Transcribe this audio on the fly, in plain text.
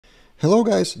Hello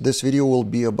guys, this video will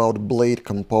be about blade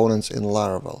components in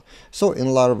Laravel. So in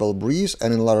Laravel Breeze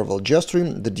and in Laravel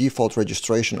Jetstream, the default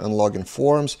registration and login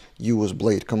forms use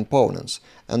blade components,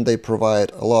 and they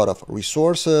provide a lot of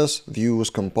resources, views,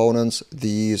 components,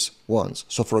 these ones.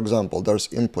 So for example,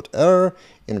 there's input error,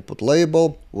 input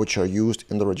label, which are used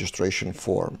in the registration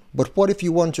form. But what if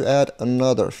you want to add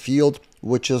another field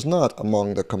which is not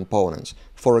among the components?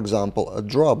 For example, a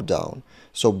drop-down.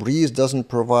 So Breeze doesn't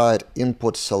provide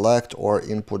input select or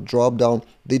input drop-down.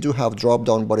 They do have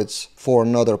drop-down, but it's for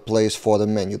another place for the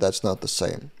menu. That's not the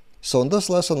same. So in this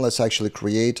lesson, let's actually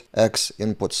create X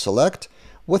input select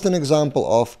with an example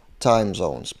of time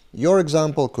zones. Your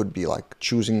example could be like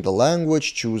choosing the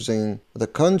language, choosing the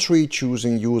country,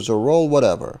 choosing user role,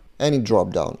 whatever. Any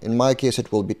drop-down. In my case,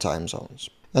 it will be time zones.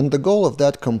 And the goal of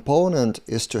that component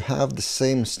is to have the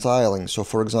same styling. So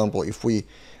for example, if we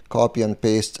copy and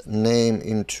paste name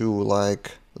into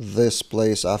like this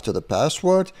place after the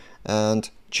password and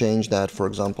change that, for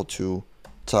example, to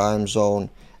time zone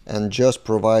and just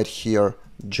provide here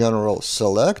general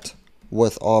select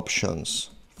with options,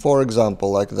 for example,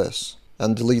 like this,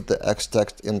 and delete the X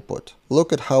text input.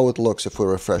 Look at how it looks. If we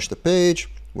refresh the page,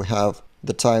 we have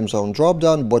the time zone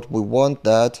dropdown, but we want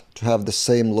that to have the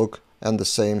same look and the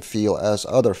same feel as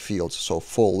other fields. So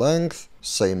full length,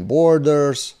 same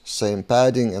borders, same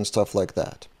padding and stuff like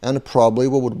that. And probably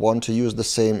we would want to use the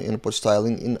same input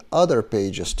styling in other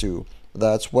pages too.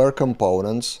 That's where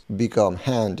components become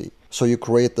handy. So you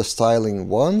create the styling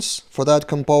once for that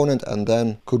component and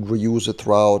then could reuse it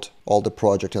throughout all the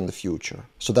project in the future.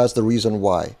 So that's the reason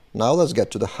why. Now let's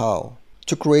get to the how.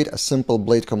 To create a simple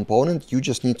blade component, you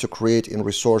just need to create in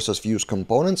resources views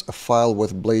components a file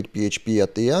with blade PHP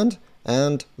at the end,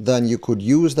 and then you could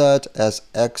use that as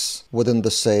X within the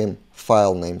same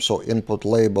file name. So input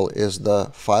label is the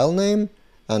file name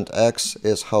and X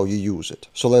is how you use it.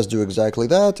 So let's do exactly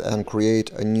that and create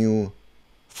a new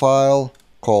file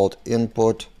called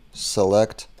input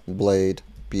select blade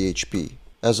PHP.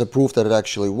 As a proof that it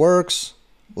actually works,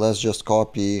 let's just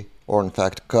copy, or in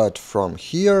fact cut from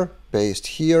here, paste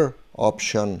here,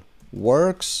 option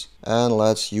works, and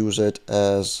let's use it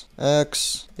as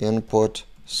X input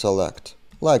select,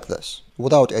 like this,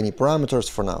 without any parameters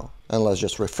for now. And let's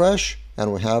just refresh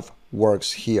and we have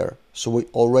works here. So we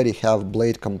already have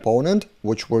blade component,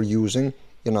 which we're using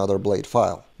in other blade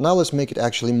file. Now let's make it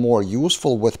actually more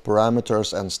useful with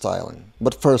parameters and styling.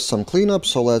 But first some cleanup,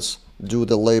 so let's do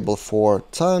the label for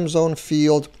time zone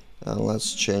field, and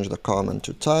let's change the comment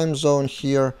to time zone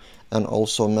here. And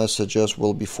also messages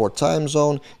will be for time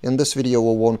zone. In this video,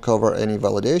 we won't cover any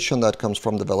validation that comes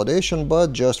from the validation,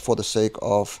 but just for the sake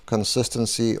of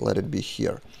consistency, let it be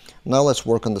here. Now let's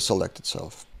work on the select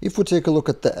itself. If we take a look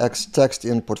at the X text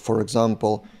input, for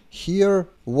example, here,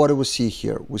 what do we see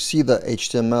here? We see the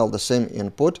HTML, the same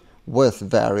input with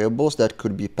variables that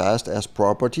could be passed as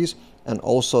properties, and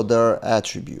also their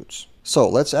attributes. So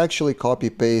let's actually copy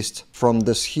paste from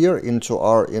this here into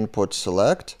our input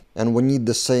select. And we need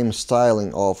the same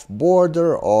styling of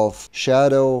border, of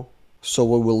shadow, so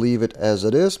we will leave it as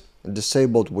it is.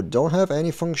 Disabled, we don't have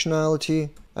any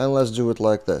functionality, and let's do it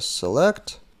like this.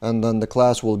 Select, and then the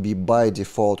class will be by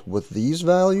default with these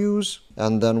values,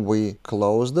 and then we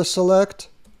close the select,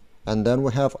 and then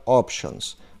we have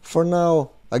options. For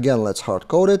now, again, let's hard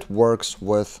code it, works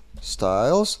with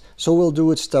styles, so we'll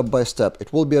do it step by step.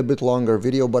 It will be a bit longer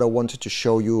video, but I wanted to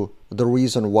show you the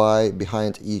reason why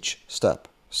behind each step.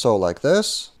 So like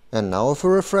this, and now if we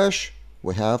refresh,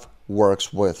 we have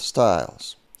works with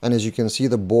styles. And as you can see,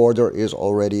 the border is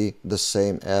already the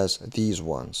same as these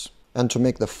ones. And to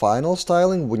make the final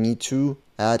styling, we need to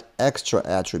add extra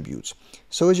attributes.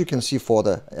 So as you can see for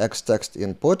the X text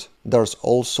input, there's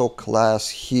also class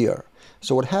here.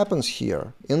 So what happens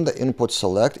here, in the input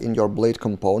select in your blade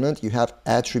component, you have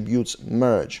attributes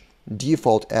merge.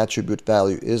 Default attribute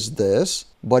value is this,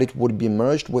 but it would be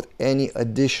merged with any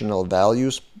additional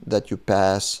values that you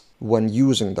pass when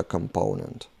using the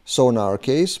component. So in our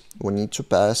case, we need to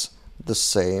pass the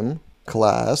same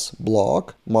class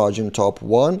block, margin top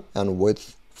 1 and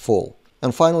width full.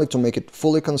 And finally, to make it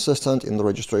fully consistent in the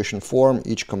registration form,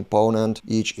 each component,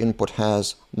 each input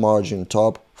has margin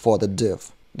top for the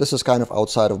div. This is kind of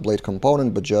outside of blade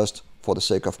component, but just for the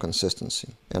sake of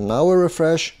consistency. And now we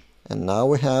refresh. And now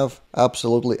we have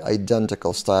absolutely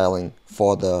identical styling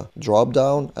for the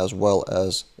drop-down as well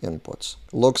as inputs.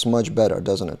 Looks much better,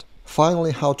 doesn't it?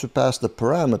 Finally, how to pass the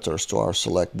parameters to our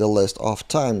select, the list of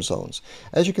time zones.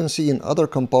 As you can see in other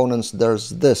components, there's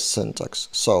this syntax.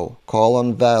 So,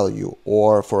 colon value,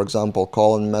 or for example,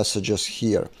 colon messages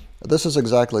here. This is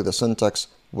exactly the syntax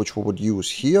which we would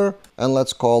use here, and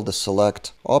let's call the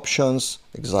select options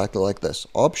exactly like this,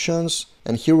 options,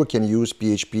 and here we can use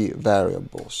PHP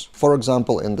variables. For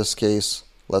example, in this case,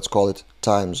 let's call it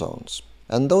time zones.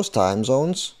 And those time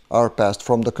zones are passed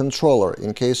from the controller.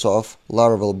 In case of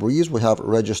Laravel Breeze, we have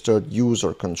registered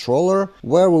user controller,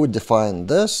 where we would define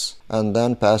this and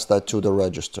then pass that to the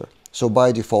register. So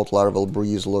by default, Laravel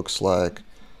Breeze looks like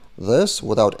this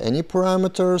without any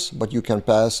parameters, but you can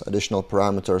pass additional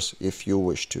parameters if you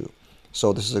wish to.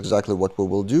 So this is exactly what we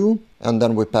will do. And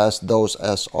then we pass those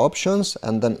as options,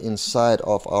 and then inside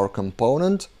of our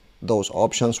component, those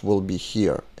options will be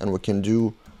here. And we can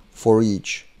do for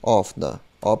each of the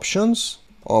options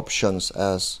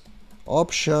as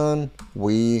option,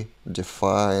 we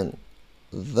define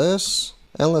this,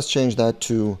 and let's change that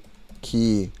to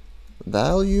key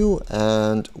value,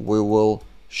 and we will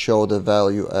show the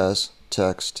value as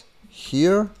text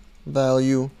here,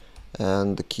 value,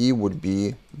 and the key would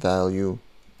be value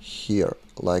here,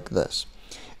 like this.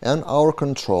 And our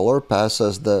controller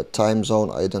passes the time zone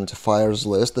identifiers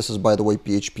list. This is, by the way,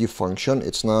 PHP function.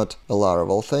 It's not a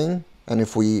Laravel thing. And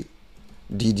if we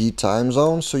dd time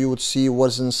zone, so you would see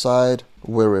what's inside,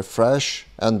 we refresh,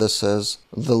 and this is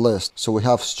the list. So we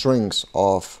have strings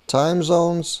of time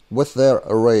zones with their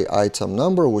array item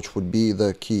number, which would be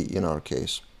the key in our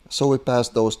case. So we pass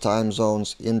those time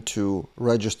zones into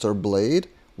register blade,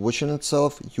 which in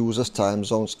itself uses time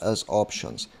zones as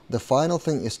options. The final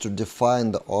thing is to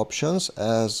define the options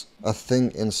as a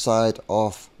thing inside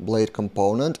of blade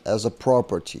component as a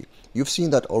property. You've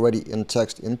seen that already in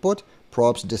text input,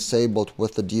 props disabled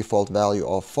with the default value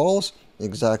of false.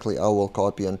 Exactly, I will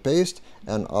copy and paste,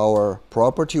 and our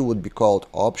property would be called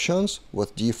options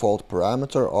with default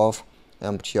parameter of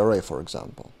empty array, for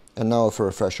example. And now if we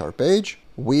refresh our page,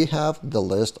 we have the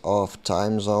list of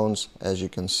time zones, as you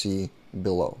can see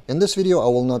below. In this video, I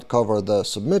will not cover the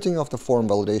submitting of the form,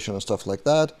 validation and stuff like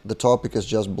that. The topic is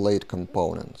just blade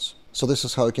components. So this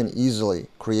is how you can easily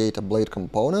create a blade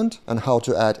component, and how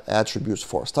to add attributes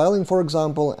for styling, for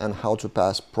example, and how to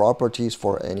pass properties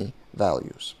for any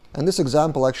values. And this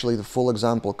example, actually the full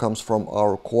example, comes from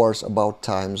our course about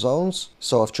time zones.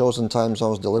 So I've chosen time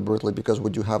zones deliberately because we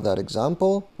do have that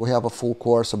example. We have a full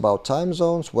course about time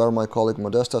zones where my colleague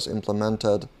Modestas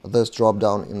implemented this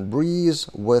dropdown in Breeze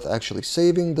with actually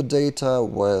saving the data,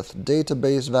 with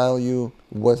database value,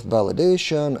 with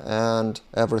validation, and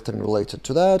everything related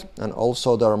to that. And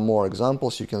also there are more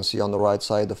examples. You can see on the right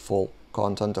side the full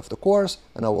content of the course,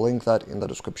 and I will link that in the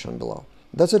description below.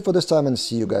 That's it for this time, and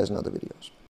see you guys in other videos.